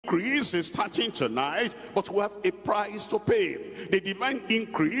increase is starting tonight, but we have a price to pay. The divine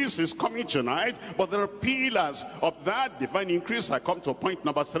increase is coming tonight, but there are pillars of that divine increase. I come to point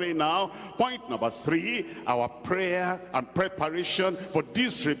number 3 now. Point number 3, our prayer and preparation for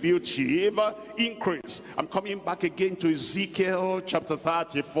distributive increase. I'm coming back again to Ezekiel chapter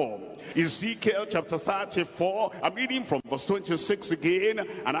 34. Ezekiel chapter 34, I'm reading from verse 26 again.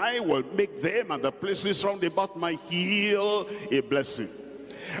 And I will make them and the places round about my hill a blessing.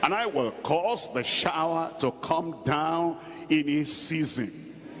 And I will cause the shower to come down in its season.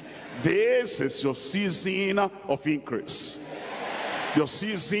 This is your season of increase. Your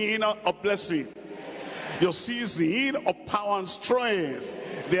season of blessing. Your season of power and strength.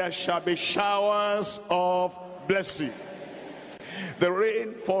 There shall be showers of blessing. The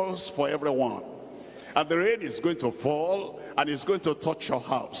rain falls for everyone, and the rain is going to fall, and it's going to touch your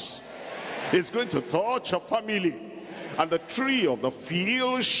house. It's going to touch your family, and the tree of the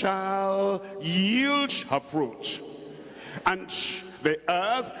field shall yield her fruit, and the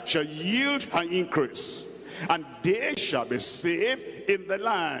earth shall yield her increase, and they shall be safe in the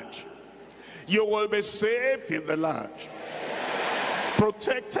land. You will be safe in the land,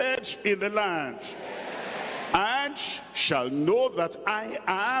 protected in the land, and shall know that I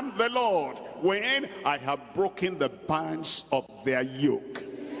am the Lord when I have broken the bands of their yoke.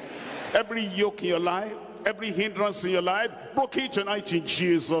 Every yoke in your life, every hindrance in your life, broken tonight in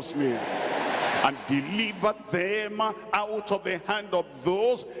Jesus' name. And deliver them out of the hand of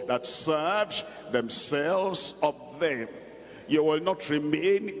those that served themselves of them. You will not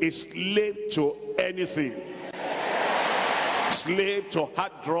remain a slave to anything. Slave to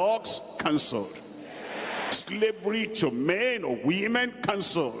hard drugs, cancelled. Slavery to men or women,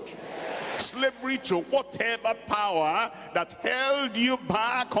 cancelled. Slavery to whatever power that held you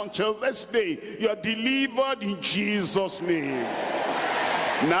back until this day, you are delivered in Jesus' name.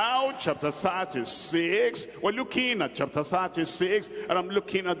 Now chapter 36, we're looking at chapter 36, and I'm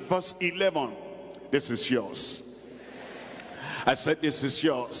looking at verse 11. This is yours. I said this is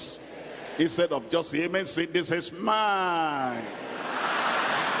yours. Instead of just amen, say this is mine.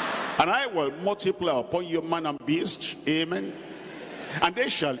 And I will multiply upon you man and beast, amen. And they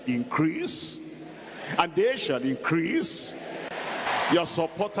shall increase, and they shall increase. Your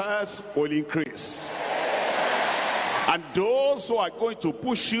supporters will increase. And those who are going to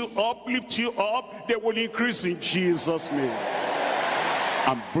push you up, lift you up, they will increase in Jesus' name.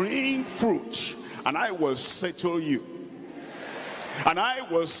 And bring fruit, and I will settle you. And I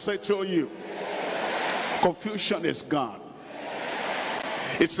will settle you. Confusion is gone.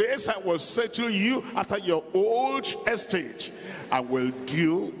 It says, I will settle you after your old estate. I will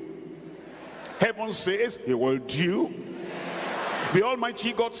do. Heaven says he will do. The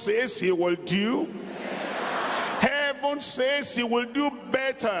Almighty God says he will do. Heaven says he will do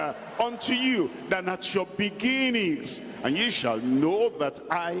better unto you than at your beginnings. And ye shall know that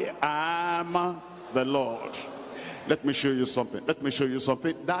I am the Lord. Let me show you something. Let me show you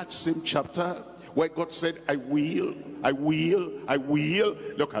something. That same chapter where God said, I will, I will, I will.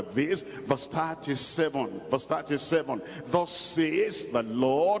 Look at this, verse 37. Verse 37. Thus says the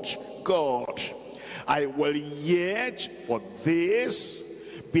Lord God, I will yet for this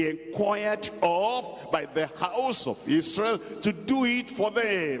be inquired of by the house of Israel to do it for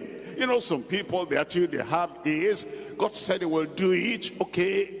them. You know, some people, the attitude they have is, God said he will do it,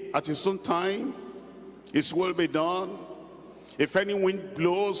 okay, at his own time, his will be done. If any wind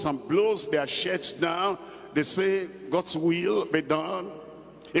blows and blows their sheds down, they say, God's will be done.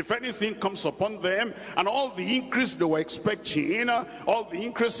 If anything comes upon them and all the increase they were expecting, all the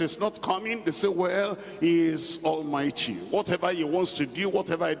increase is not coming, they say, well, he is almighty. Whatever he wants to do,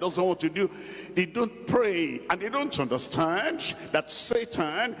 whatever he doesn't want to do, they don't pray. And they don't understand that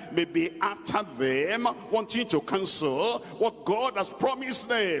Satan may be after them, wanting to cancel what God has promised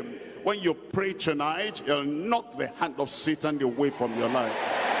them. When you pray tonight, you'll knock the hand of Satan away from your life.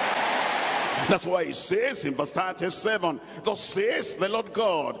 That's why it says in verse 37, thus says the Lord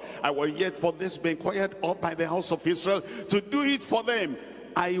God, I will yet for this be inquired of by the house of Israel to do it for them.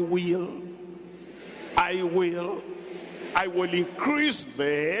 I will increase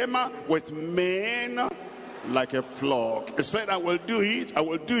them with men like a flock. He said, I will do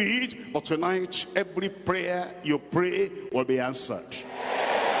it, but tonight every prayer you pray will be answered.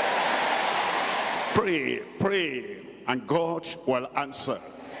 Pray, and God will answer.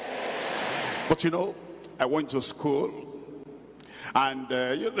 But you know, I went to school, and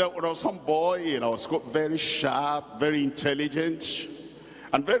you know, there was some boy in our school, very sharp, very intelligent,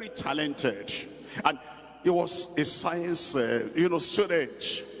 and very talented. And he was a science,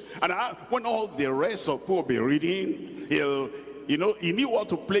 student. And when all the rest of people will be reading, he'll You know, he knew how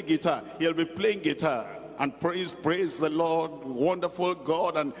to play guitar. He'll be playing guitar and praise the Lord, wonderful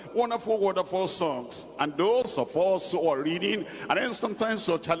God, and wonderful songs. And those of us who are reading, and then sometimes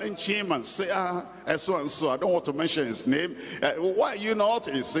you'll challenge him and say, so and so, I don't want to mention his name. Why are you not?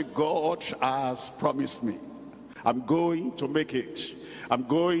 He said, God has promised me. I'm going to make it. I'm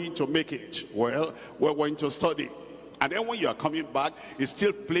going to make it. Well, we're going to study. And then when you are coming back, he's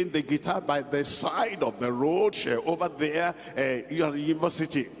still playing the guitar by the side of the road over there, you're at the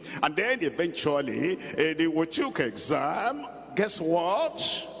university. And then eventually, they took exam. Guess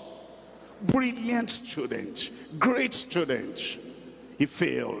what? Brilliant student, great student. He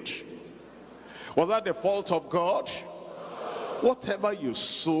failed. Was that the fault of God? Whatever you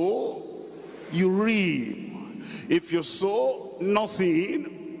sow, you reap. If you sow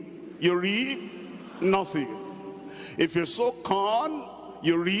nothing, you reap nothing. If you sow corn,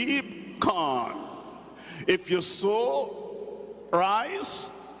 you reap corn. If you sow rice,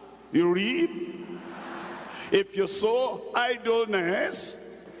 you reap. If you sow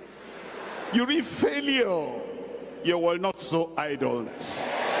idleness, you reap failure. You will not sow idleness.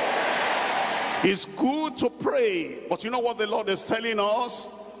 It's good to pray, but you know what the Lord is telling us?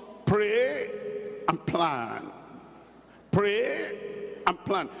 Pray and plan. Pray and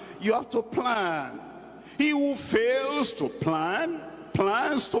plan. You have to plan. He who fails to plan,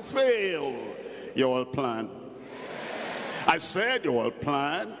 plans to fail. You will plan. I said you will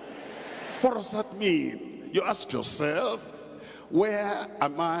plan. What does that mean? You ask yourself, where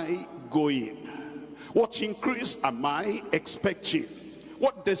am I going? What increase am I expecting?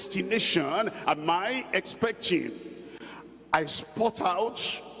 What destination am I expecting? I spot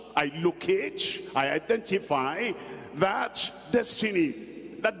out, I locate, I identify that destiny,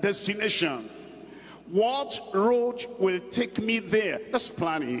 that destination. What road will take me there? That's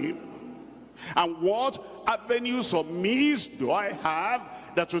planning. And what avenues or means do I have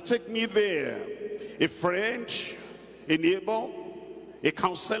that will take me there? A friend, a neighbor, a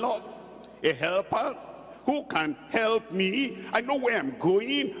counselor, a helper who can help me. I know where I'm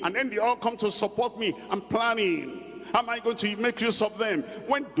going, and then they all come to support me. I'm planning. How am I going to make use of them?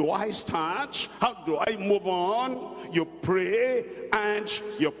 When do I start? How do I move on? You pray and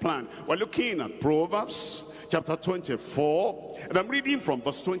you plan. We're looking at Proverbs chapter 24, and I'm reading from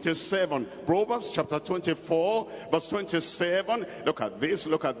verse 27. Proverbs chapter 24, verse 27. Look at this,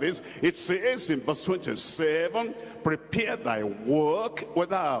 look at this. It says in verse 27, prepare thy work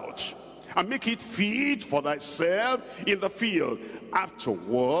without, and make it fit for thyself in the field.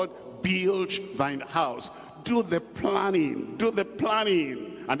 Afterward, build thine house. Do the planning,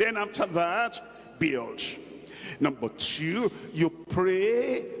 and then after that, build. Number two, you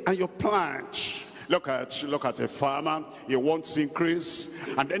pray and you plant. Look at a farmer. He wants increase,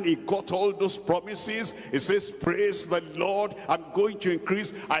 and then he got all those promises. He says, praise the Lord, I'm going to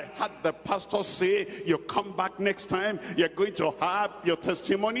increase. I had the pastor say, you come back next time, you're going to have your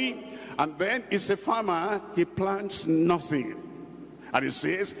testimony. And then he's a farmer, he plants nothing. And he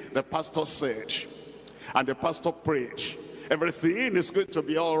says, the pastor said, and the pastor prayed, everything is going to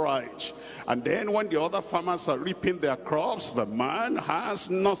be all right. And then when the other farmers are reaping their crops, the man has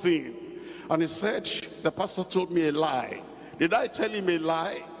nothing. And he said, the pastor told me a lie. Did I tell him a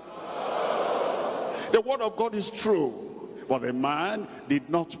lie? No. The word of God is true, but the man did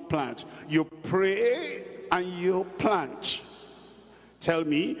not plant. You pray and you plant. Tell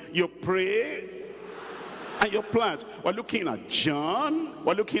me, you pray and you plant. We're looking at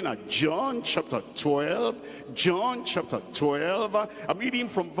John chapter 12. John chapter 12. I'm reading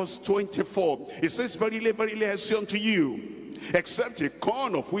from verse 24. It says, verily, verily, I say unto you, except a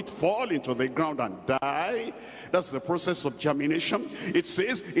corn of wheat fall into the ground and die. That's the process of germination. It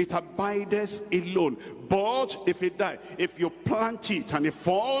says it abideth alone. But if it die, if you plant it and it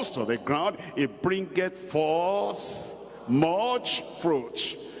falls to the ground, it bringeth forth much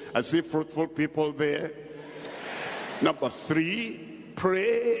fruit. I see fruitful people there. Number three,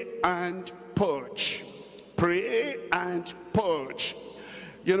 pray and purge. Pray and purge.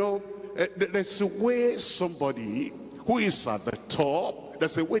 You know, there's a way somebody who is at the top,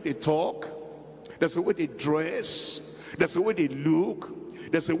 there's a way they talk, there's a way they dress, there's a way they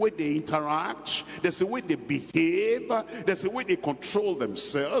look, there's a way they interact, there's a way they behave, there's a way they control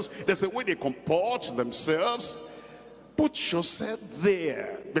themselves, there's a way they comport themselves. Put yourself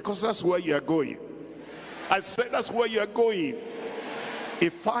there, because that's where you are going. I said that's where you are going.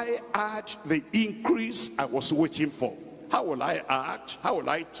 If I had the increase I was waiting for, how will I act? How will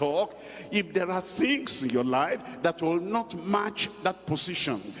I talk? If there are things in your life that will not match that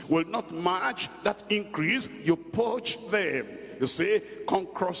position, will not match that increase, you purge them. You say, come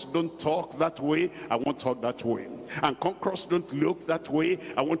cross, don't talk that way, I won't talk that way. And conquerors don't look that way,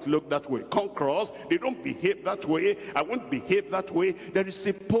 I won't look that way. Conquerors, they don't behave that way, I won't behave that way. There is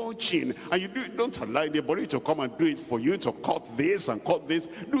a purging, and you don't allow anybody to come and do it for you, to cut this and cut this.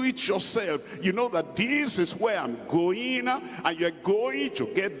 Do it yourself. You know that this is where I'm going, and you're going to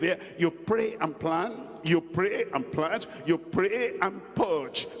get there. You pray and plan. You pray and plant, you pray and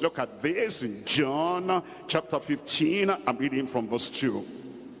purge. Look at this in John chapter 15. I'm reading from verse 2.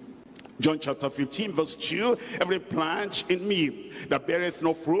 John chapter 15 verse 2. Every plant in me that beareth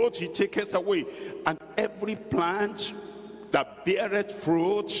no fruit, he taketh away. And every plant that beareth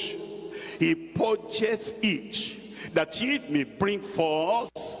fruit, he purgeth it, that it may bring forth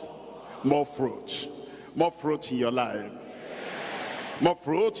more fruit. More fruit in your life. More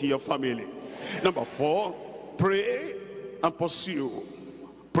fruit in your family. Number 4, pray and pursue.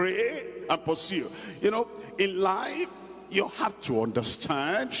 Pray and pursue. You know, in life, you have to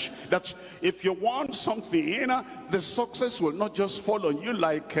understand that if you want something, the success will not just fall on you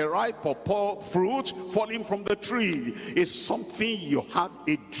like a ripe or poor fruit falling from the tree. It's something you have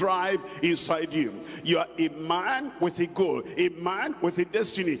a drive inside you. You are a man with a goal, a man with a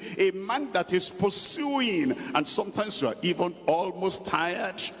destiny, a man that is pursuing. And sometimes you are even almost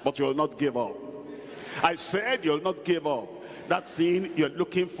tired, but you will not give up. I said you'll not give up. That thing you're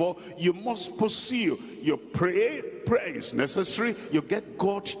looking for, you must pursue. You pray, prayer is necessary. You get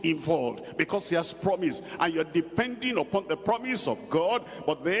God involved because he has promised, and you're depending upon the promise of God.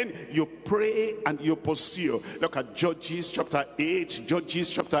 But then you pray and you pursue. Look at Judges chapter 8. Judges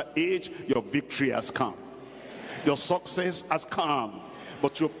chapter 8. Your victory has come, your success has come,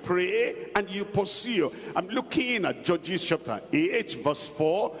 but you pray and you pursue. I'm looking at Judges chapter 8 verse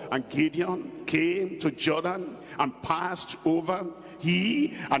 4. And Gideon came to Jordan and passed over,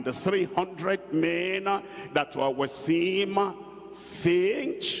 he and the 300 men that were with him.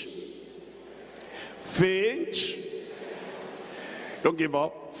 Faint. Don't give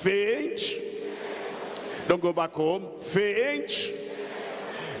up. Faint. Don't go back home. Faint.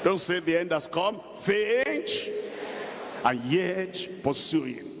 Don't say the end has come. Faint. And yet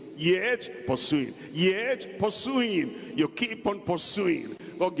pursuing, yet pursuing, yet pursuing. You keep on pursuing.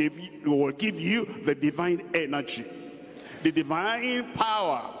 God will give you the divine energy, the divine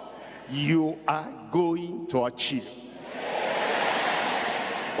power you are going to achieve.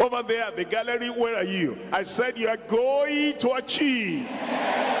 Over there at the gallery, where are you? I said you are going to achieve.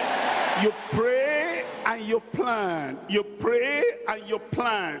 You pray and you plan. You pray and you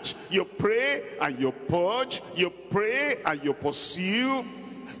plant. You pray and you purge. You pray and you pursue.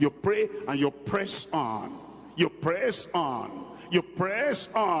 You pray and you press on. You press on. You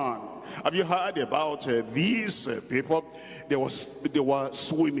press on. Have you heard about these people? They were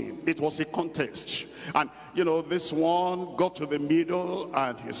swimming. It was a contest. And you know, this one got to the middle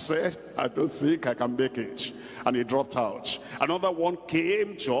and he said, I don't think I can make it. And he dropped out. Another one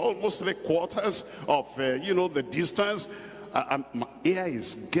came to almost 3/4 of, you know, the distance. My air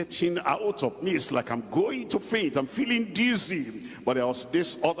is getting out of me. It's like I'm going to faint. I'm feeling dizzy. But there was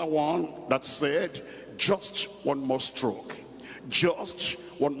this other one that said, just one more stroke. Just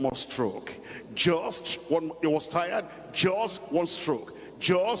one more stroke. Just one. He was tired. Just one stroke.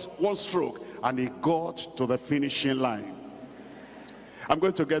 Just one stroke. And he got to the finishing line. I'm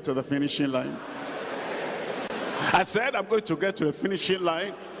going to get to the finishing line. I said I'm going to get to the finishing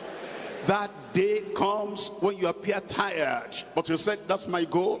line. That day comes when you appear tired, but you said that's my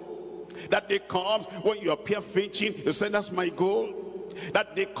goal. That day comes when you appear fainting, you said that's my goal.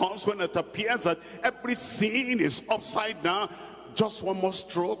 That day comes when it appears that everything is upside down. Just one more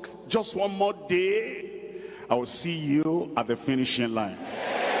stroke, just one more day, I will see you at the finishing line.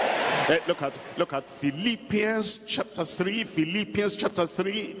 Look at Philippians chapter 3. Philippians chapter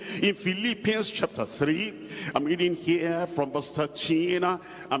 3. In Philippians chapter 3, I'm reading here from verse 13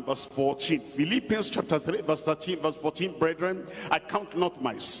 and verse 14. Philippians chapter 3 verse 13 verse 14. Brethren, I count not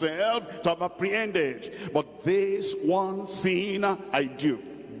myself to have apprehended, but this one thing I do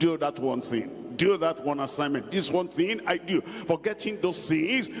that one thing. Do that one assignment. This one thing I do, forgetting those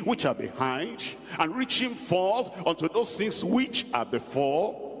things which are behind and reaching forth unto those things which are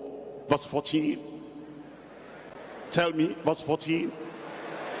before. Verse 14. Tell me, verse 14.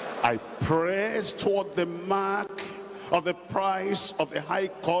 I press toward the mark of the prize of the high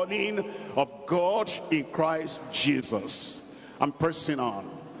calling of God in Christ Jesus. I'm pressing on.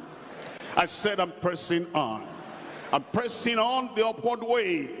 I said I'm pressing on. I'm pressing on the upward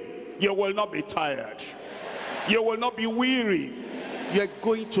way. You will not be tired. You will not be weary. You're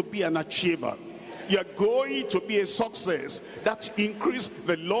going to be an achiever. You're going to be a success. That increase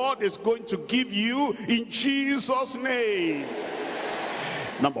the Lord is going to give you in Jesus' name.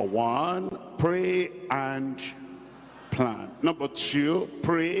 Number one, pray and plan. Number 2,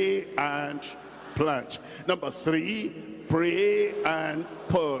 pray and plant. Number 3, pray and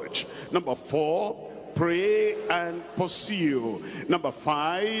purge. Number 4, pray and pursue. Number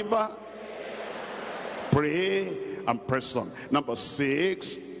 5, pray and press on. Number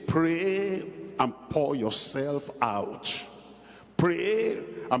 6, pray and pour yourself out. Pray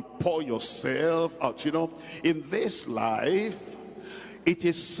and pour yourself out. You know, in this life, it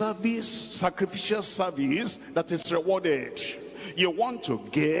is service, sacrificial service that is rewarded. You want to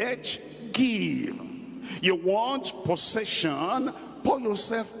get, give. You want possession, pour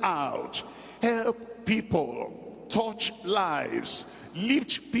yourself out. Help people, touch lives,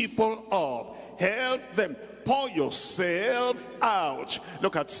 lift people up, help them. Pour yourself out.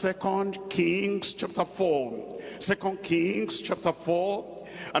 Look at 2 Kings chapter 4. 2 Kings chapter 4,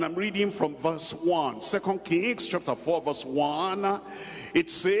 and I'm reading from verse 1. 2 Kings chapter 4 verse 1. It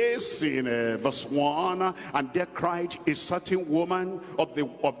says in verse 1, and there cried a certain woman of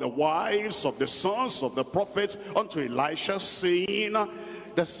the wives of the sons of the prophets unto Elisha, saying,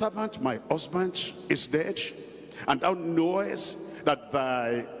 the servant my husband is dead, and thou knowest that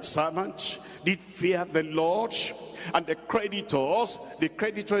thy servant did fear the Lord, and the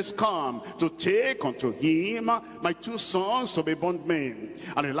creditor is come to take unto him my 2 sons to be bondmen.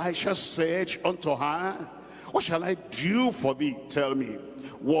 And Elisha said unto her, what shall I do for thee? Tell me,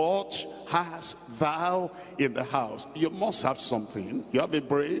 what hast thou in the house? You must have something. You have a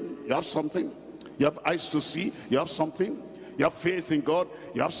brain, you have something. You have eyes to see, you have something. You have faith in God,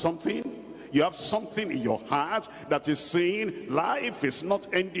 you have something. You have something in your heart that is saying, life is not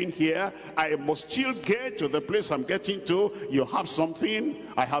ending here. I must still get to the place I'm getting to. You have something,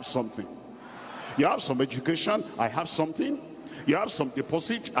 I have something. You have some education, I have something. You have some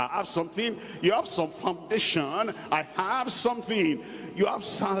deposit, I have something. You have some foundation, I have something. You have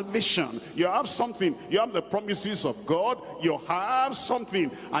salvation, you have something. You have the promises of God, you have something.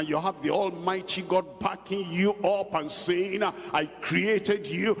 And you have the Almighty God backing you up and saying, I created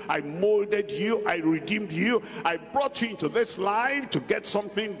you, I molded you, I redeemed you, I brought you into this life to get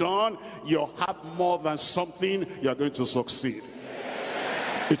something done. You have more than something, you're going to succeed.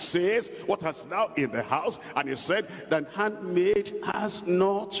 It says, what hast thou in the house? And he said, thine handmaid has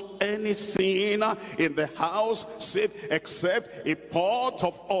not anything in the house save except a pot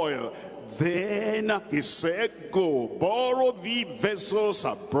of oil. Then he said, go, borrow thee vessels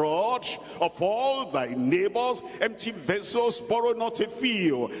abroad of all thy neighbors, empty vessels, borrow not a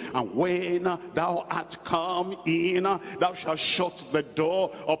few. And when thou art come in, thou shalt shut the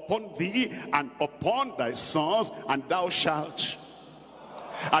door upon thee and upon thy sons, and thou shalt,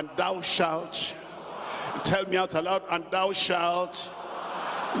 tell me out aloud, and thou shalt.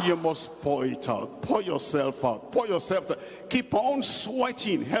 You must pour it out, pour yourself out, pour yourself out. Keep on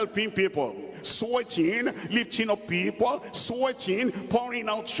sweating, helping people, sweating, lifting up people, sweating, pouring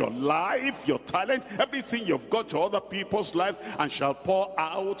out your life, your talent, everything you've got to other people's lives, and shall pour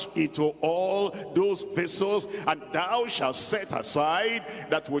out into all those vessels, and thou shalt set aside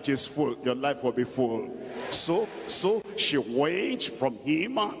that which is full. Your life will be full. So she went from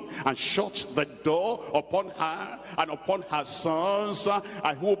him and shut the door upon her and upon her sons,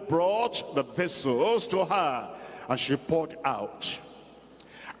 and who brought the vessels to her. And she poured out,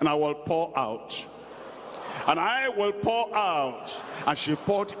 and I will pour out, and I will pour out. And she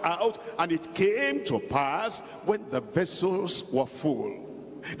poured out, and it came to pass when the vessels were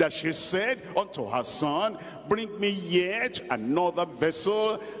full, that she said unto her son, bring me yet another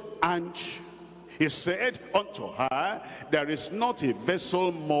vessel. And he said unto her, there is not a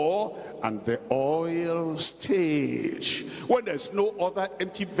vessel more. And the oil stayed. When there's no other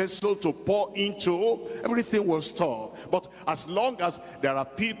empty vessel to pour into, everything will stop. But as long as there are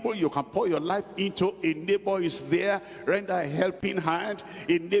people you can pour your life into, a neighbor is there, render a helping hand,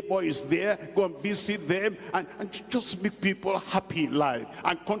 a neighbor is there, go and visit them, and just make people happy in life,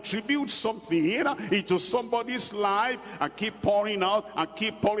 and contribute something into somebody's life, and keep pouring out, and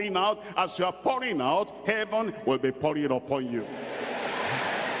keep pouring out. As you are pouring out, heaven will be pouring upon you.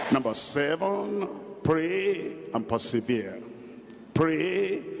 Number 7, pray and persevere.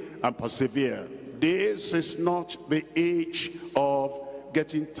 Pray and persevere. This is not the age of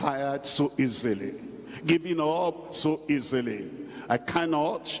getting tired so easily, giving up so easily. I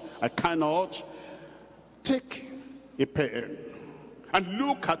cannot take a pen and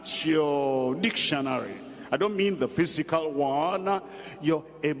look at your dictionary. I don't mean the physical one, your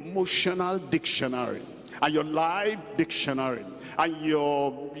emotional dictionary and your life dictionary and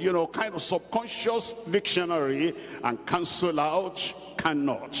your kind of subconscious dictionary, and cancel out,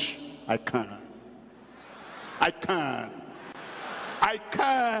 cannot. I can.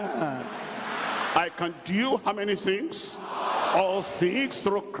 I can do how many things? All things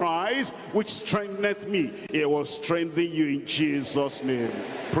through Christ, which strengtheneth me. It will strengthen you in Jesus' name.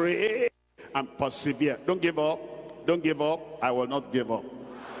 Pray and persevere. Don't give up. Don't give up. I will not give up.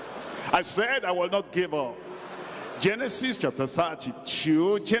 I said I will not give up. Genesis chapter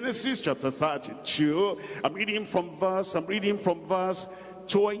 32. Genesis chapter 32. I'm reading from verse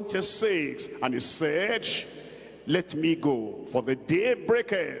 26. And he said, let me go, for the day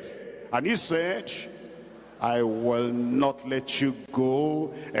breaketh. And he said, I will not let you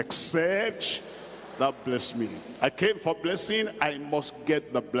go except thou bless me. I came for blessing, I must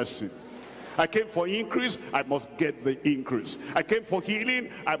get the blessing. I came for increase, I must get the increase. I came for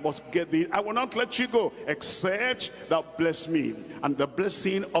healing, I must get the, I will not let you go except thou bless me. And the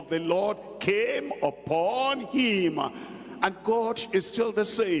blessing of the Lord came upon him. And God is still the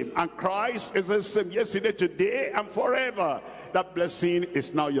same, and Christ is the same yesterday, today, and forever. That blessing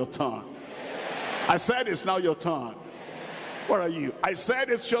is now your turn. I said it's now your turn. Where are you? I said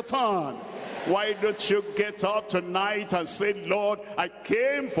it's your turn. Why don't you get up tonight and say, Lord, I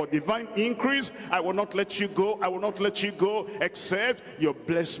came for divine increase. I will not let you go. I will not let you go except you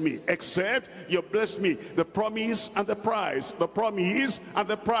bless me. Except you bless me. The promise and the price. The promise and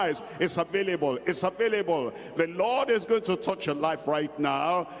the price is available. It's available. The Lord is going to touch your life right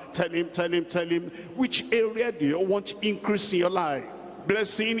now. Tell him, which area do you want increase in your life?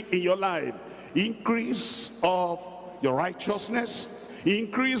 Blessing in your life. Increase of your righteousness,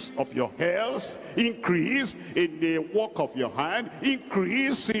 increase of your health, increase in the work of your hand,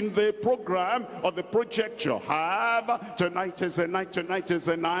 increase in the program or the project you have. Tonight is the night, tonight is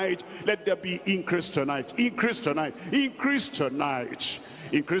the night. Let there be increase tonight, increase tonight, increase tonight.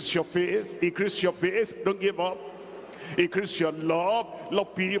 Increase your faith, don't give up. Increase your love,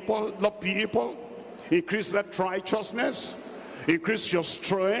 love people. Increase that righteousness, increase your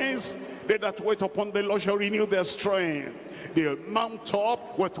strength. They that wait upon the Lord shall renew their strength. They'll mount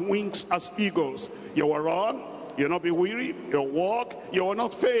up with wings as eagles. You will run, you'll not be weary. You'll walk, you will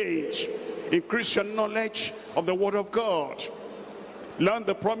not faint. Increase your knowledge of the word of God. Learn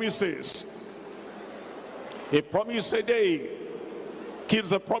the promises. A promise a day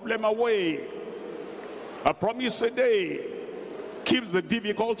keeps the problem away. A promise a day keeps the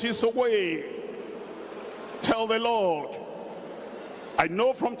difficulties away. Tell the Lord, I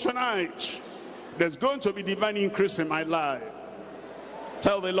know from tonight there's going to be divine increase in my life.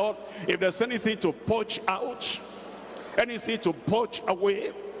 Tell the Lord, if there's anything to purge out, anything to purge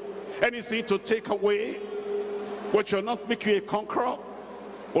away, anything to take away, which will not make you a conqueror,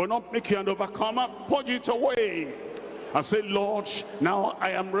 will not make you an overcomer, purge it away. And say, Lord, now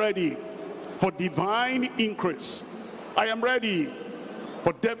I am ready for divine increase. I am ready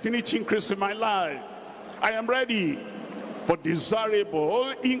for definite increase in my life. I am ready for desirable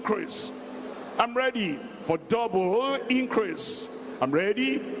increase. I'm ready for double increase. I'm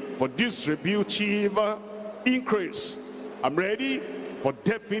ready for distributive increase. I'm ready for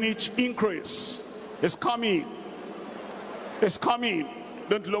definite increase. It's coming. It's coming.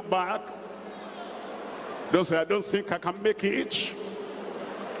 Don't look back. Don't say, I don't think I can make it.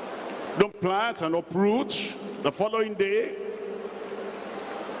 Don't plant and uproot the following day.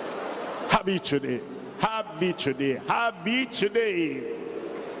 Have it today. Have it today. Have it today.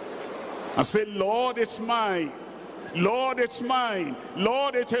 And say, Lord, it's mine. Lord, it's mine.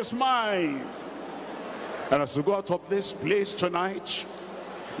 Lord, it is mine. And as you go out of this place tonight,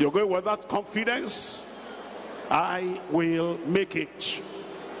 you're going with that confidence. I will make it.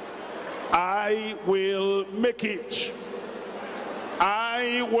 I will make it.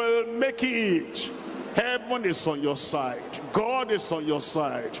 I will make it. Heaven is on your side. God is on your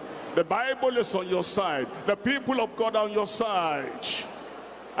side. The Bible is on your side. The people of God are on your side.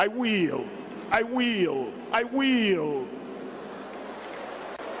 I will. I will. I will.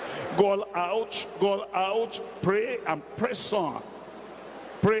 Go out. Go out. Pray and press on.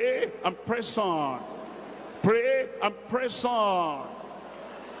 Pray and press on. Pray and press on.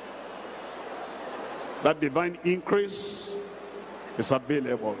 That divine increase is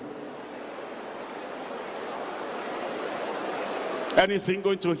available. Anything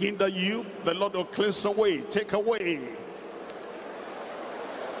going to hinder you, the Lord will cleanse away, take away.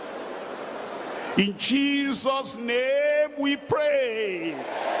 In Jesus' name we pray.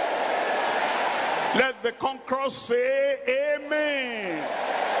 Let the conquerors say amen.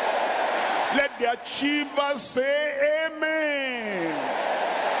 Let the achievers say amen.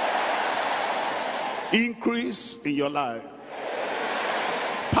 Increase in your life.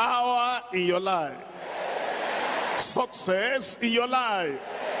 Power in your life. Success in your life.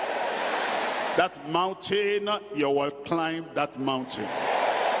 That mountain, you will climb that mountain.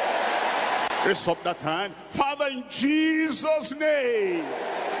 Raise up that hand. Father, in Jesus' name,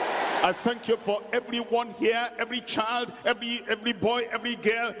 I thank you for everyone here, every child, every boy, every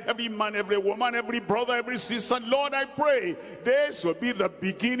girl, every man, every woman, every brother, every sister. Lord, I pray this will be the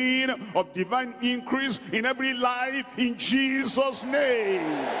beginning of divine increase in every life in Jesus' name.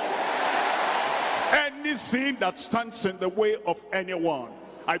 Anything that stands in the way of anyone,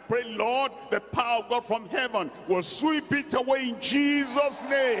 I pray, Lord, the power of God from heaven will sweep it away in Jesus'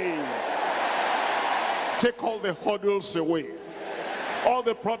 name. Take all the hurdles away, all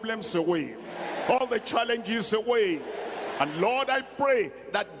the problems away, all the challenges away. And Lord, I pray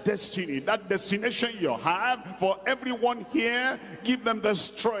that destiny, that destination you have for everyone here, give them the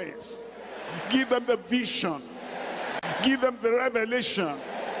strength, give them the vision, give them the revelation,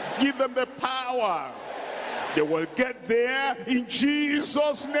 give them the power. They will get there in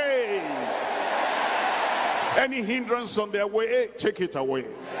Jesus' name. Any hindrance on their way, take it away.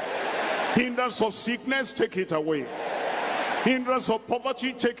 Hindrance of sickness, take it away. Hindrance of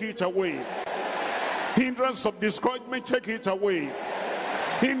poverty, take it away. Hindrance of discouragement, take it away.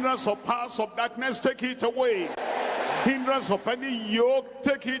 Hindrance of powers of darkness, take it away. Hindrance of any yoke,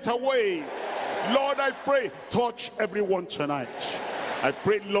 take it away. Lord, I pray, touch everyone tonight. I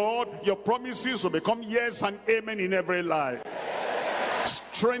pray, Lord, your promises will become yes and amen in every life.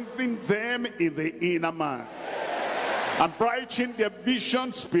 Strengthen them in the inner man and brighten their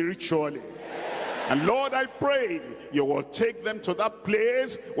vision spiritually. And Lord, I pray you will take them to that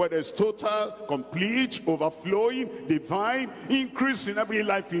place where there's total, complete, overflowing, divine increase in every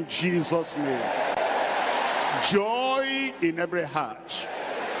life in Jesus' name. Joy in every heart.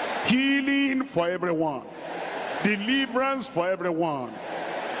 Healing for everyone. Deliverance for everyone.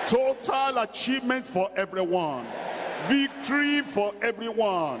 Total achievement for everyone. Victory for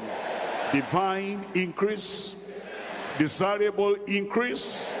everyone. Divine increase. Desirable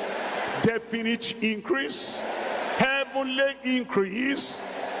increase. Definite increase. Heavenly increase.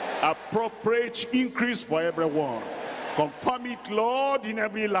 Appropriate increase for everyone. Confirm it, Lord, in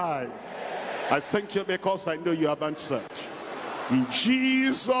every life. I thank you because I know you have answered. In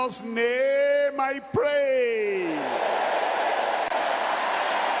Jesus' name I pray.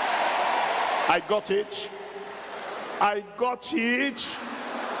 I got it. I got it.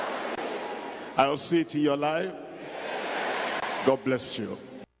 I'll see it in your life. God bless you.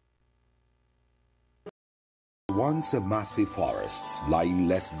 Once a massive forest lying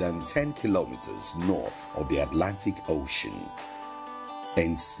less than 10 kilometers north of the Atlantic Ocean,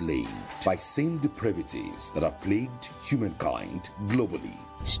 enslaved by same depravities that have plagued humankind globally.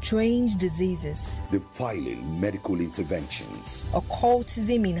 Strange diseases, Defiling medical interventions,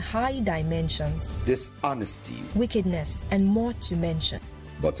 occultism in high dimensions, dishonesty, wickedness, and more to mention.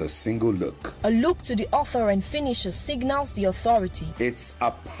 But a single look. A look to the author and finisher signals the authority. It's a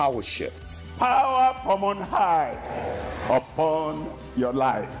power shift. Power from on high upon your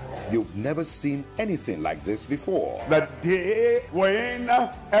life. You've never seen anything like this before. The day when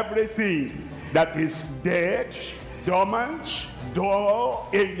everything that is dead, dormant, dull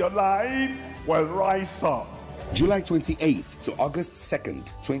in your life will rise up. July 28th to August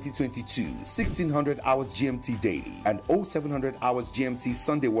 2nd, 2022, 1600 hours GMT daily and 0700 hours GMT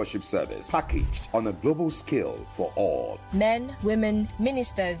Sunday worship service, packaged on a global scale for all. Men, women,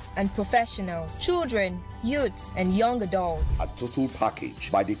 ministers and professionals, children, youths and young adults. A total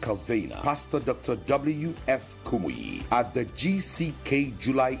package by the convener, Pastor Dr. W.F. Kumuyi, at the GCK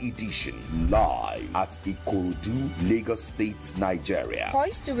July edition, live at Ikorodu, Lagos State, Nigeria.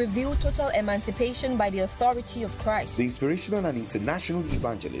 Poised to reveal total emancipation by the authority of Christ. The inspirational and international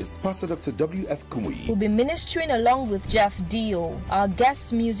evangelist, Pastor Dr. W.F. Kumuyi, will be ministering along with Jeff Dio, our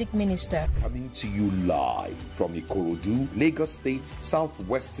guest music minister. Coming to you live from Ikorodu, Lagos State,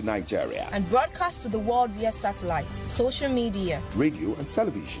 Southwest Nigeria. And broadcast to the world via satellite, social media, radio and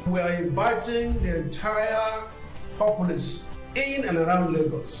television. We are inviting the entire populace in and around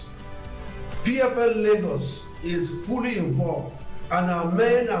Lagos. PFL Lagos is fully involved, and our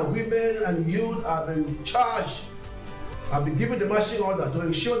men and women and youth have been charged, have been given the marching order to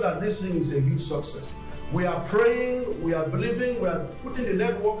ensure that this thing is a huge success. We are praying, we are believing, we are putting the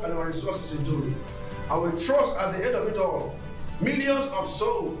network and our resources into it. And we trust at the end of it all, millions of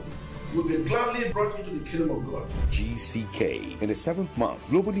souls will be gladly brought into the kingdom of God. GCK, in the 7th month,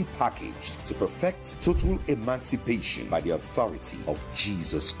 globally packaged to perfect total emancipation by the authority of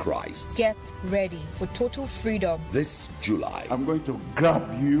Jesus Christ. Get ready for total freedom. This July, I'm going to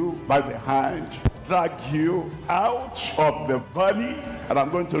grab you by the hand, drag you out of the valley, and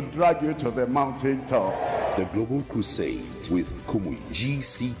I'm going to drag you to the mountain top. The Global Crusade with Kumuyi,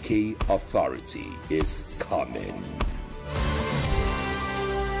 GCK Authority, is coming.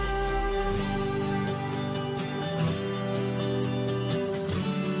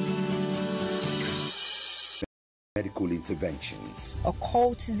 medical interventions,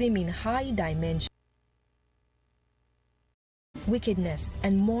 occultism in high dimension, wickedness,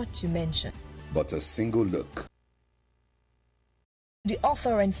 and more to mention. but a single look. The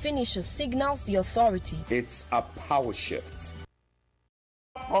author and finisher signals the authority. It's a power shift.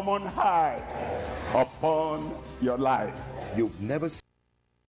 From on high upon your life. You've never seen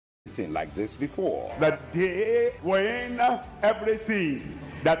anything like this before. The day when everything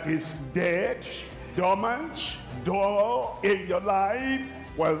that is dead, dormant, dull in your life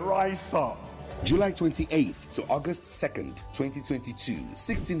will rise up. July 28th to August 2nd, 2022,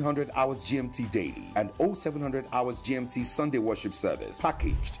 1600 hours GMT daily and 0700 hours GMT Sunday worship service,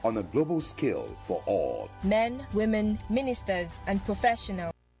 packaged on a global scale for all. Men, women, ministers, and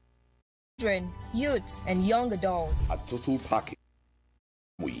professionals, children, youths, and young adults. A total package.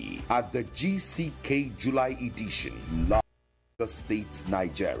 We at the GCK July edition, Lagos State,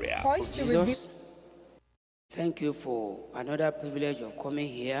 Nigeria. Poised to reveal. Thank you for another privilege of coming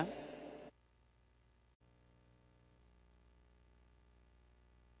here.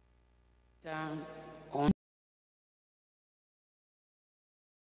 On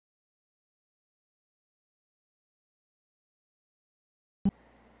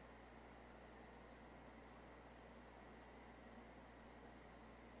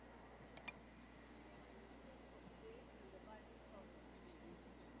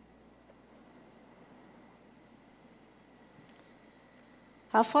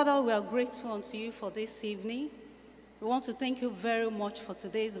Our Father, we are grateful unto you for this evening. We want to thank you very much for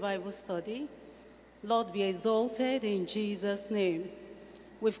today's Bible study. Lord, be exalted in Jesus' name.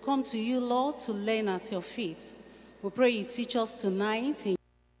 We've come to you, Lord, to learn at your feet. We pray you teach us tonight. And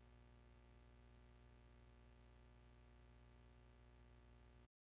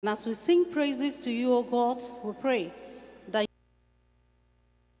as we sing praises to you, O God, we pray that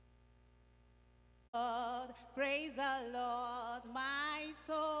Lord, praise the Lord, my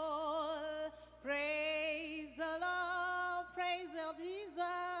soul. Praise the Lord, praise the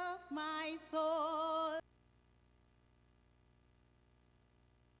Jesus, my soul.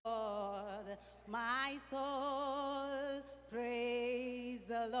 Lord, my soul, praise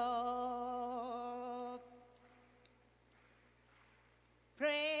the Lord.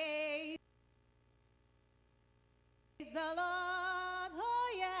 Praise the Lord,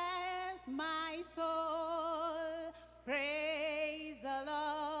 oh yes, my soul. Praise the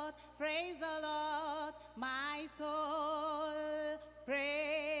Lord, praise the Lord, my soul.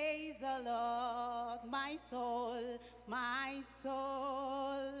 Praise the Lord, my soul, my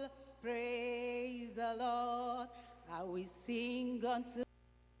soul. Praise the Lord. I will sing unto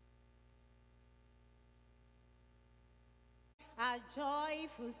a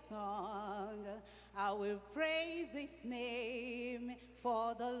joyful song. I will praise his name,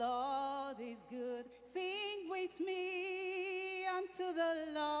 for the Lord is good. Sing with me unto the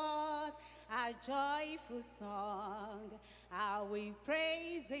Lord a joyful song. I will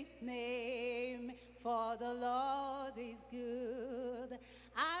praise his name, for the Lord is good.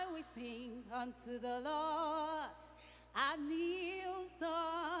 I will sing unto the Lord a new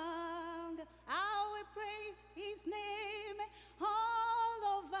song. I will praise his name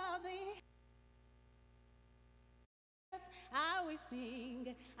all over the earth. I will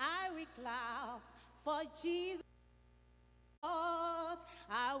sing, I will clap for Jesus. Lord,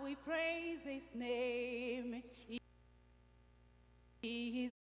 I will praise his name. He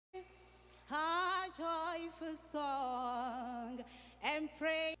is a joyful song and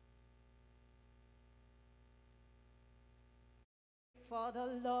praise. For the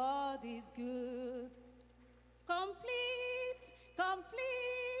Lord is good. Complete,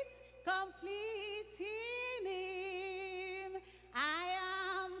 complete, complete in him. I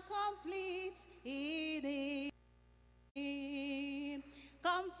am complete in him.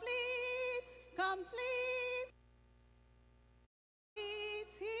 Complete, complete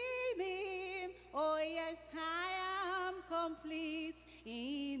in him. Oh yes, I am complete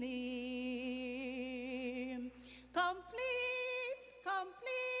in him. Complete,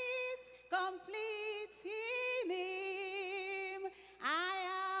 complete, complete in him. I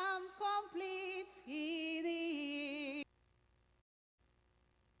am complete in him.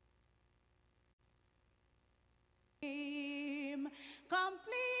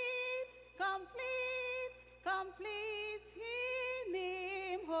 Complete, complete, complete in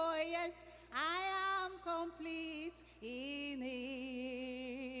him. Oh yes, I am complete in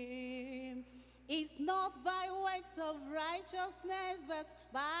him. It's not by works of righteousness, but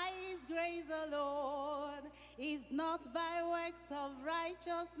by his grace alone. It's not by works of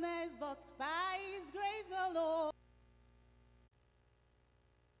righteousness, but by his grace alone.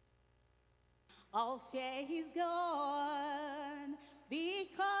 All fear is gone,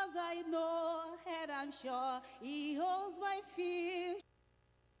 because I know and I'm sure He holds my future.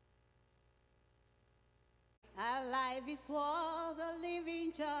 Our life is worth the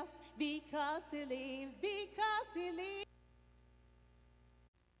living just because He lives, because He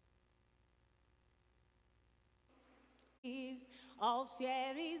lives. All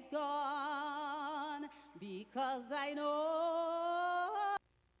fear is gone, because I know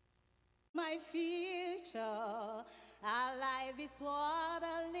my future. Our life is worth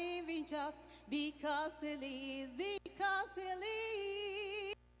the living just because He lives, because He lives.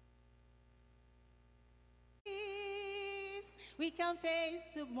 We can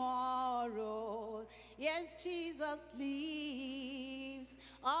face tomorrow. Yes, Jesus lives.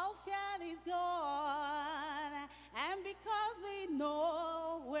 All fear is gone. And because we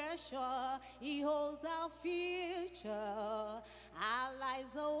know, we're sure He holds our future. Our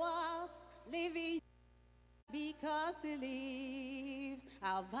lives are worth living because He lives.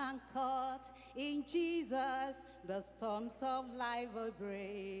 I've anchored in Jesus. The storms of life are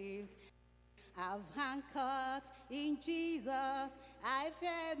braved. I've anchored in Jesus. I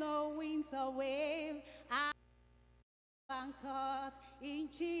fear no winds or wave. I've anchored in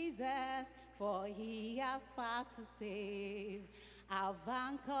Jesus, for He has power to save. I've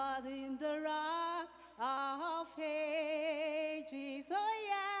anchored in the rock of ages. Oh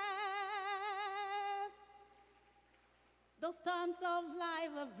yes, the storms of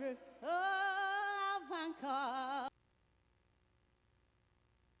life are brave. Oh, I've anchored.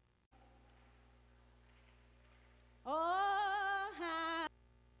 Oh,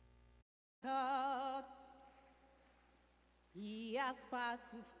 God, He has power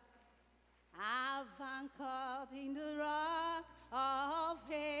to. I've anchored in the rock of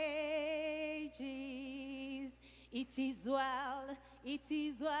ages. It is well, it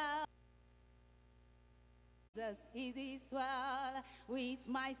is well. Jesus, it is well with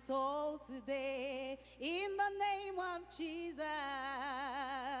my soul today. In the name of Jesus.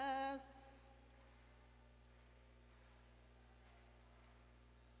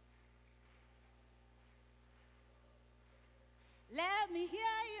 Let me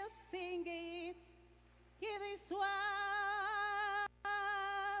hear you sing it. It is well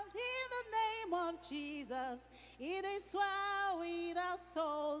in the name of Jesus. It is well with our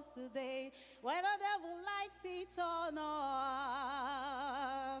souls today, whether the devil likes it or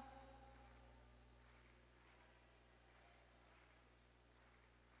not.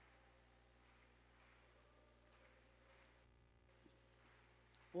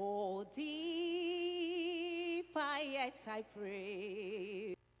 Oh, deeper yet I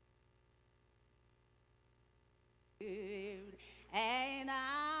pray, and I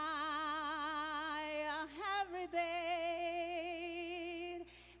every day,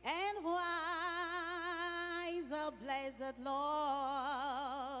 and wise, oh blessed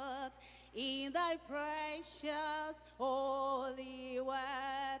Lord, in Thy precious holy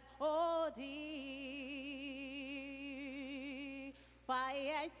word, oh dear.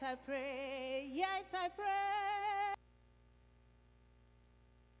 Yet I pray, yet I pray,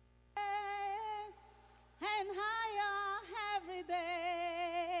 and higher every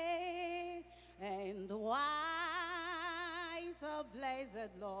day, and wise, oh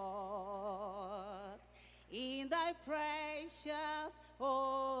blessed Lord, in Thy precious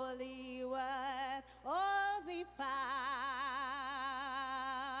holy word, oh the power.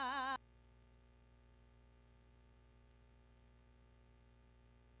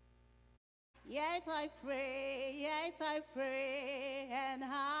 Yet I pray, and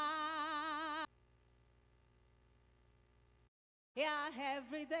I, yeah,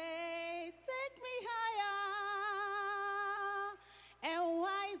 every day, take me higher, and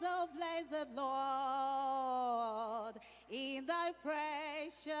wise, oh blessed Lord, in Thy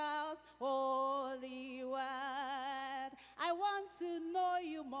precious holy word. I want to know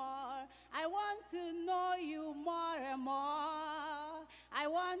You more, I want to know You more and more. I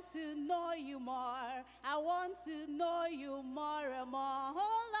want to know You more, I want to know You more and more,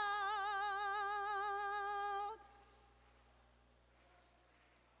 oh Lord.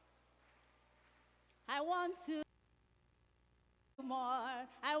 I want to more,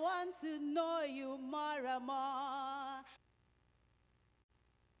 I want to know You more and more.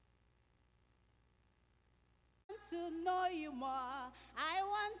 I want to know You more, I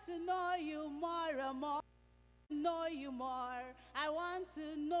want to know You more and more. Know You more, I want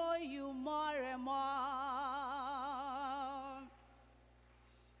to know You more and more.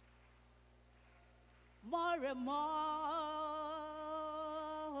 More and more,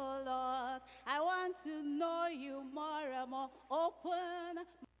 Lord, I want to know You more and more. Open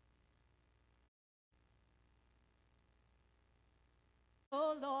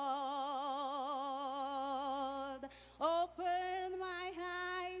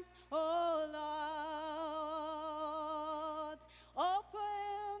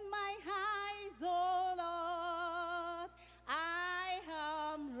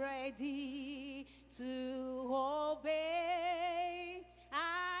ready to obey.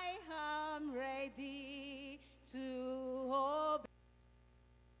 I am ready to obey.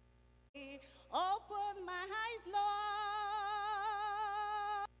 Open my eyes, Lord,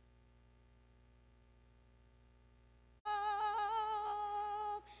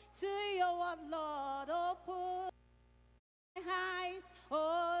 to your word, Lord. Open my eyes,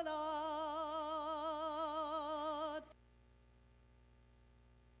 oh Lord.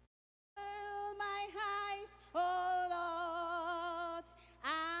 Open my eyes, oh Lord.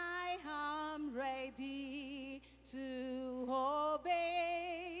 I am ready to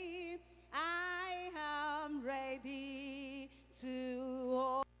obey. I am ready to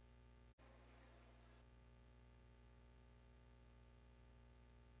obey.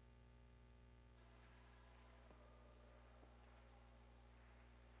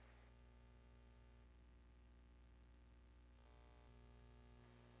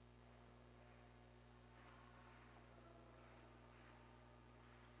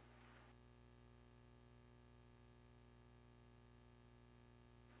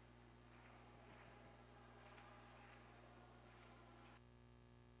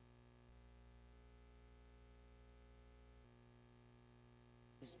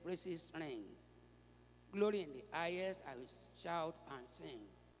 His praises ring. Glory in the highest, I will shout and sing,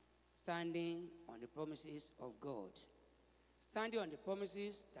 standing on the promises of God. Standing on the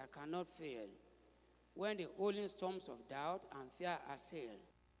promises that cannot fail, when the rolling storms of doubt and fear assail.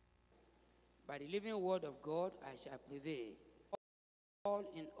 By the living word of God, I shall prevail. All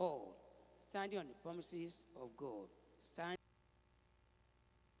in all, standing on the promises of God.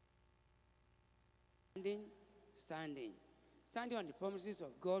 Standing on the promises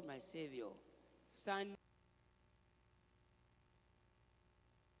of God, my Savior. Standing.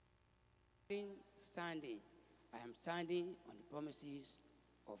 I am standing on the promises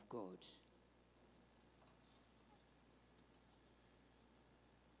of God.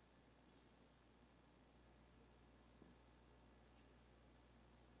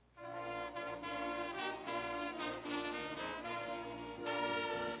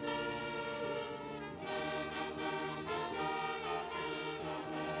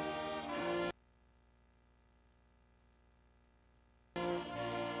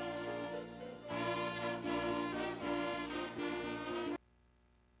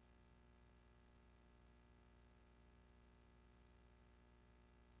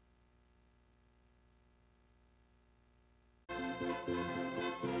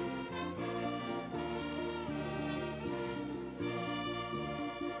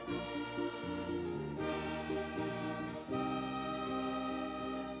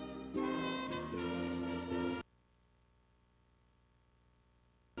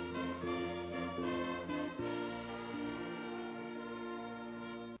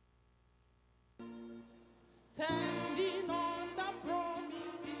 Standing on the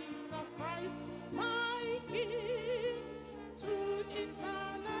promises of Christ, my King, through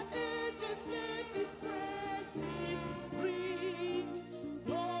eternal ages, let His praises ring.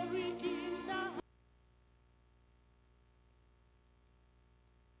 Glory in the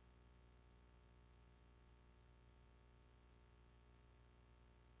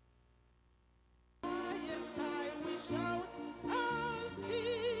highest, I will shout and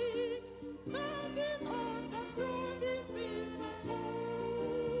sing, standing on the promises of God.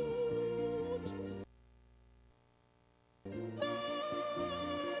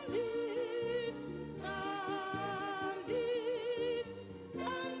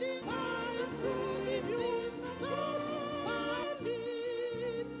 Standing, my soul is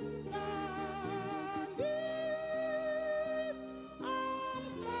I'm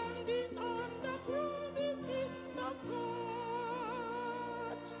standing on the promises of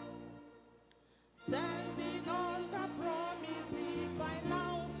God. Standing on the promises, I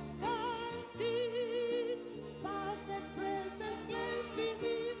now can see perfect present blessing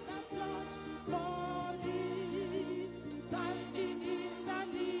in the blood for me. Standing in the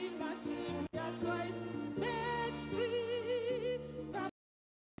liberty that Christ makes free.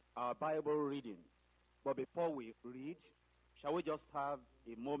 Our Bible reading. But before we read, shall we just have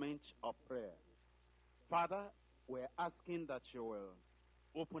a moment of prayer? Father, we're asking that you will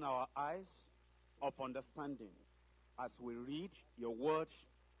open our eyes of understanding as we read your word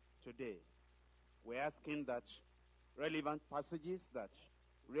today. We're asking that relevant passages that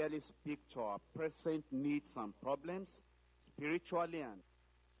really speak to our present needs and problems, spiritually and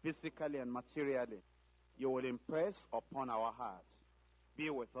physically and materially, you will impress upon our hearts. Be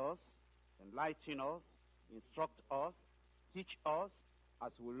with us, enlighten us, instruct us, teach us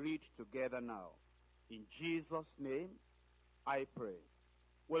as we read together now. In Jesus' name, I pray.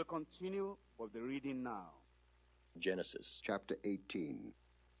 We'll continue with the reading now. Genesis Chapter 18.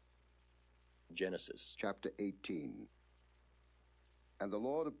 Genesis Chapter 18. And the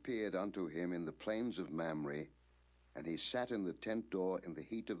Lord appeared unto him in the plains of Mamre, and he sat in the tent door in the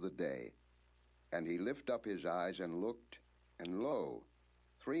heat of the day. And he lifted up his eyes and looked, and lo,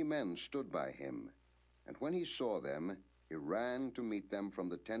 3 men stood by him. And when he saw them, he ran to meet them from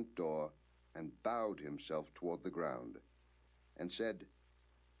the tent door, and bowed himself toward the ground, and said,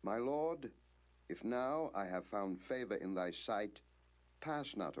 My Lord, if now I have found favor in thy sight,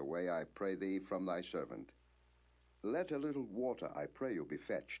 pass not away, I pray thee, from thy servant. Let a little water, I pray you, be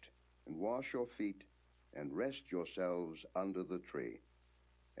fetched, and wash your feet, and rest yourselves under the tree.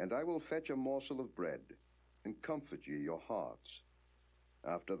 And I will fetch a morsel of bread, and comfort ye your hearts.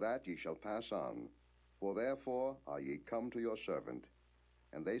 After that ye shall pass on, for therefore are ye come to your servant.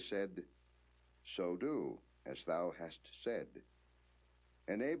 And they said, So do, as thou hast said.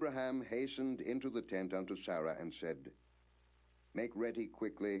 And Abraham hastened into the tent unto Sarah, and said, Make ready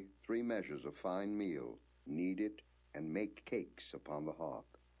quickly 3 measures of fine meal, knead it, and make cakes upon the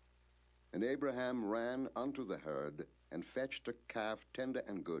hearth. And Abraham ran unto the herd, and fetched a calf tender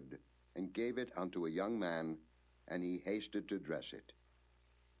and good, and gave it unto a young man, and he hasted to dress it.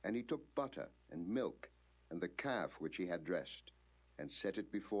 And he took butter and milk, and the calf which he had dressed, and set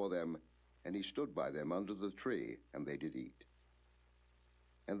it before them, and he stood by them under the tree, and they did eat.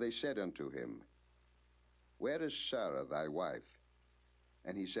 And they said unto him, Where is Sarah thy wife?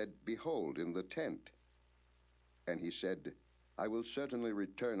 And he said, Behold, in the tent. And he said, I will certainly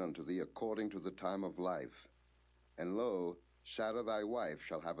return unto thee according to the time of life. And lo, Sarah thy wife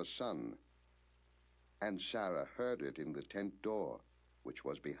shall have a son. And Sarah heard it in the tent door, which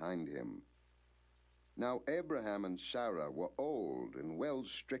was behind him. Now Abraham and Sarah were old and well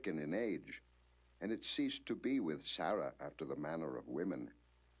stricken in age, and it ceased to be with Sarah after the manner of women.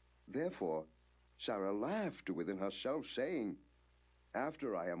 Therefore Sarah laughed within herself, saying,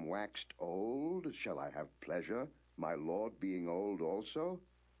 After I am waxed old, shall I have pleasure, my Lord being old also?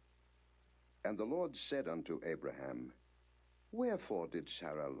 And the Lord said unto Abraham, Wherefore did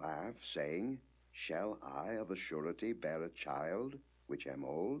Sarah laugh, saying, Shall I of a surety bear a child, which am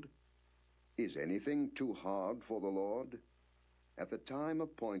old? Is anything too hard for the Lord? At the time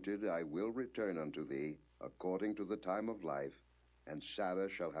appointed I will return unto thee, according to the time of life, and Sarah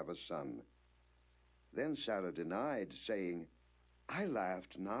shall have a son. Then Sarah denied, saying, I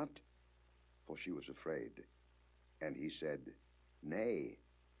laughed not, for she was afraid. And he said, Nay,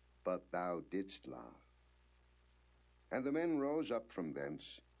 but thou didst laugh. And the men rose up from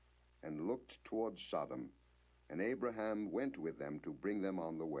thence, and looked toward Sodom, and Abraham went with them to bring them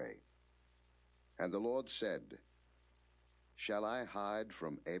on the way. And the Lord said, Shall I hide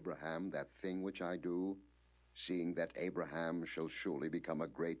from Abraham that thing which I do, seeing that Abraham shall surely become a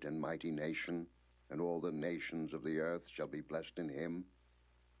great and mighty nation, and all the nations of the earth shall be blessed in him?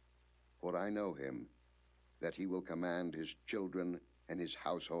 For I know him, that he will command his children and his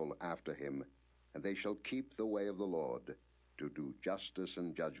household after him, and they shall keep the way of the Lord, to do justice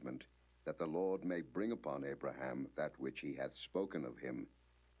and judgment, that the Lord may bring upon Abraham that which he hath spoken of him.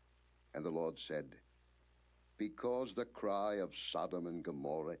 And the Lord said, Because the cry of Sodom and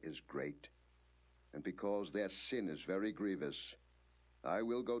Gomorrah is great, and because their sin is very grievous, I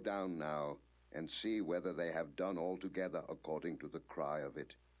will go down now, and see whether they have done altogether according to the cry of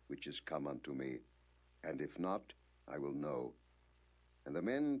it, which is come unto me. And if not, I will know. And the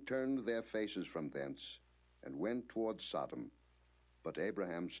men turned their faces from thence, and went toward Sodom. But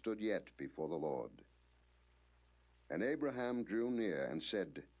Abraham stood yet before the Lord. And Abraham drew near, and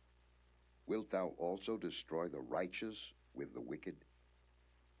said, Wilt thou also destroy the righteous with the wicked?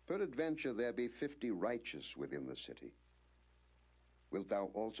 Peradventure there be 50 righteous within the city. Wilt thou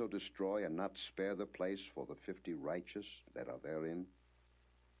also destroy and not spare the place for the 50 righteous that are therein?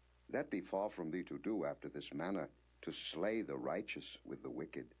 That be far from thee to do after this manner, to slay the righteous with the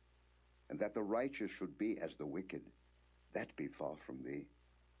wicked, and that the righteous should be as the wicked. That be far from thee.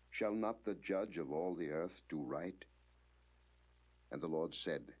 Shall not the judge of all the earth do right? And the Lord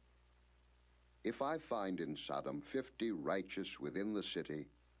said, If I find in Sodom 50 righteous within the city,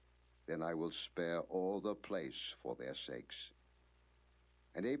 then I will spare all the place for their sakes.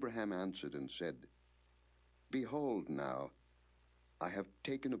 And Abraham answered and said, Behold now, I have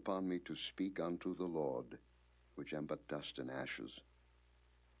taken upon me to speak unto the Lord, which am but dust and ashes.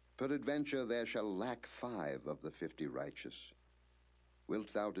 Peradventure there shall lack 5 of the 50 righteous.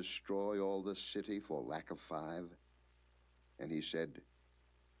 Wilt thou destroy all the city for lack of 5? And he said,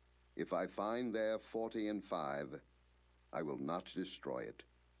 If I find there 40 and 5, I will not destroy it.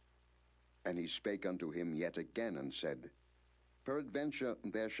 And he spake unto him yet again, and said, Peradventure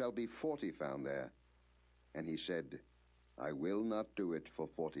there shall be 40 found there. And he said, I will not do it for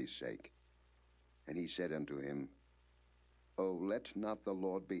 40's sake. And he said unto him, O let not the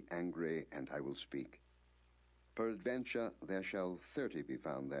Lord be angry, and I will speak. Peradventure there shall 30 be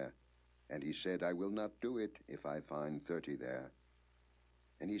found there. And he said, I will not do it if I find 30 there.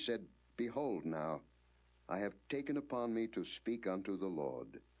 And he said, Behold now, I have taken upon me to speak unto the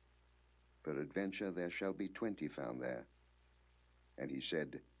Lord. Peradventure there shall be 20 found there. And he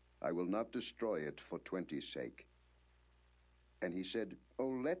said, I will not destroy it for 20's sake. And he said, O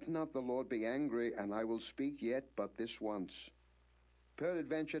let not the Lord be angry, and I will speak yet but this once.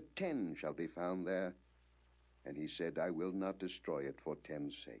 Peradventure 10 shall be found there. And he said, I will not destroy it for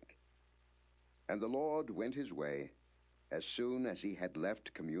 10's sake. And the Lord went his way, as soon as he had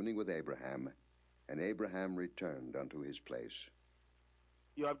left communing with Abraham, and Abraham returned unto his place.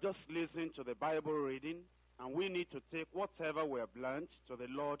 You have just listened to the Bible reading, and we need to take whatever we have learned to the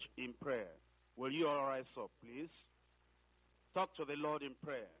Lord in prayer. Will you all rise up, please? Talk to the Lord in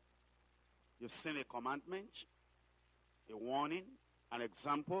prayer. You've seen a commandment, a warning, an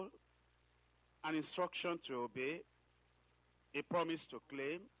example, an instruction to obey, a promise to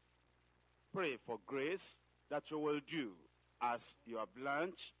claim. Pray for grace that you will do as you have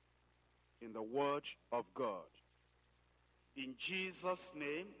learned in the Word of God. In Jesus'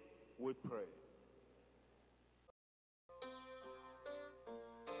 name we pray.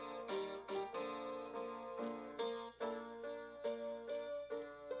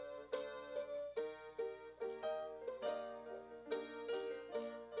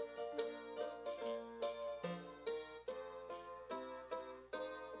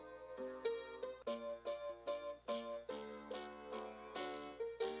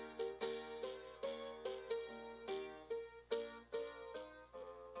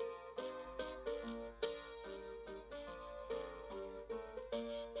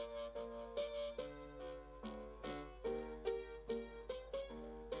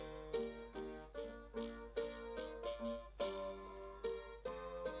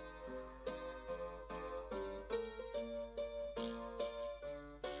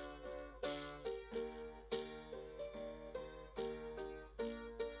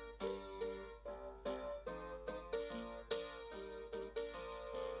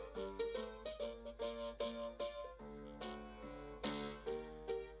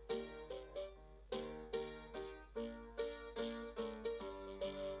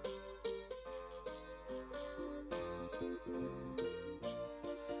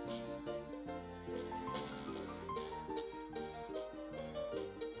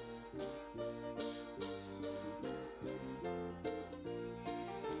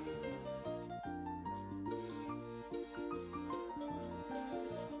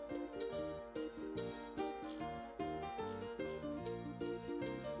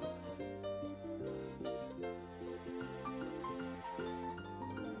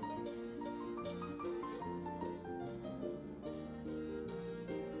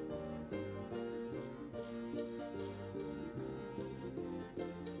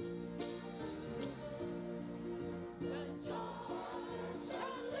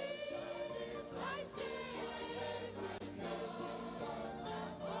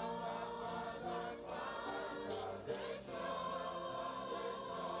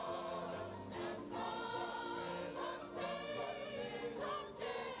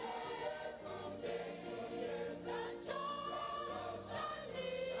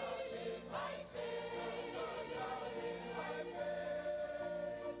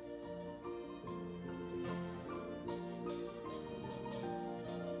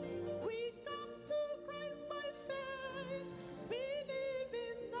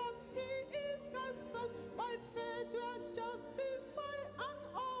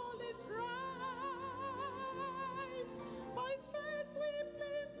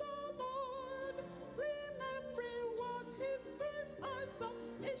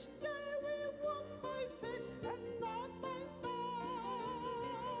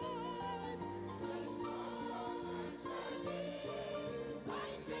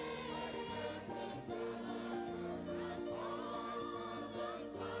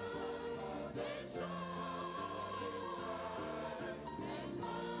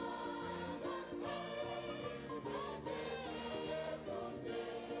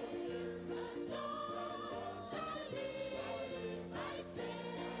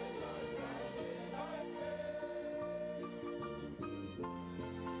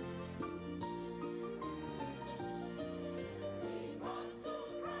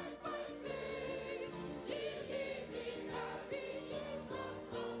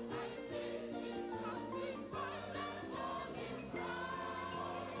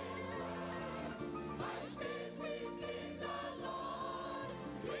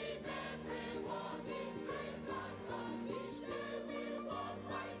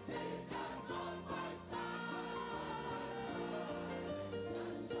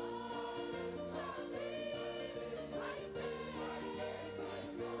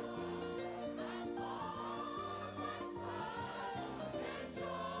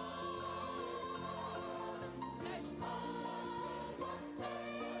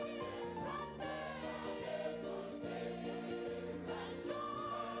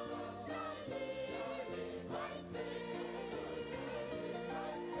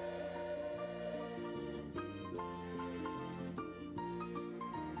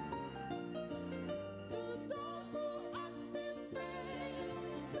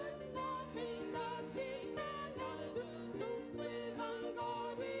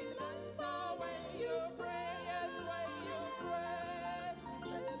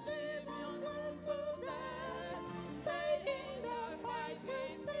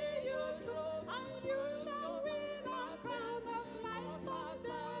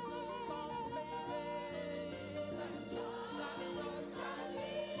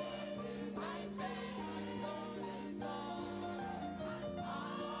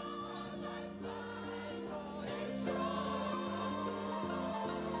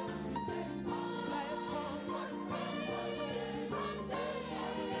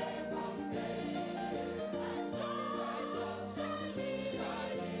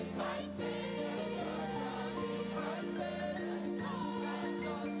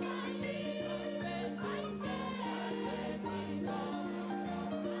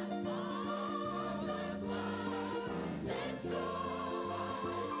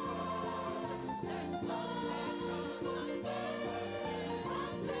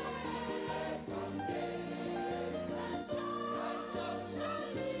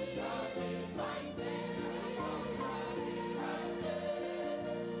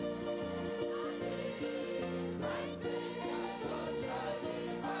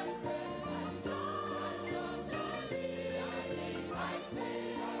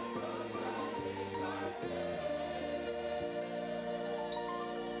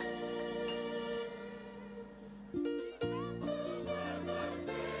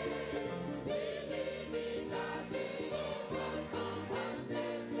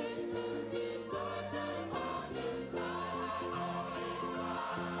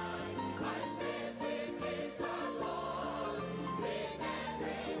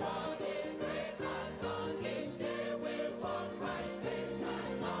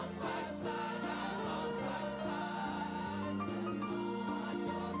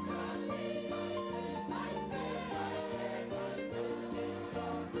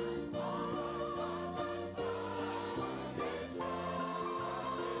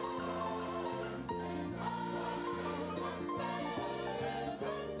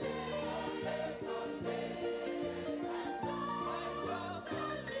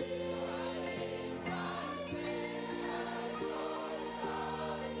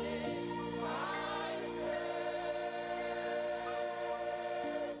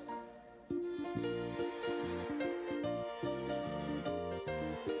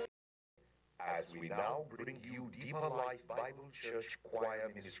 as we now bring you Deeper Life Bible Church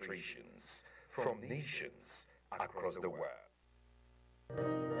choir ministrations from nations across the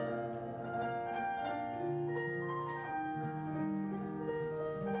world.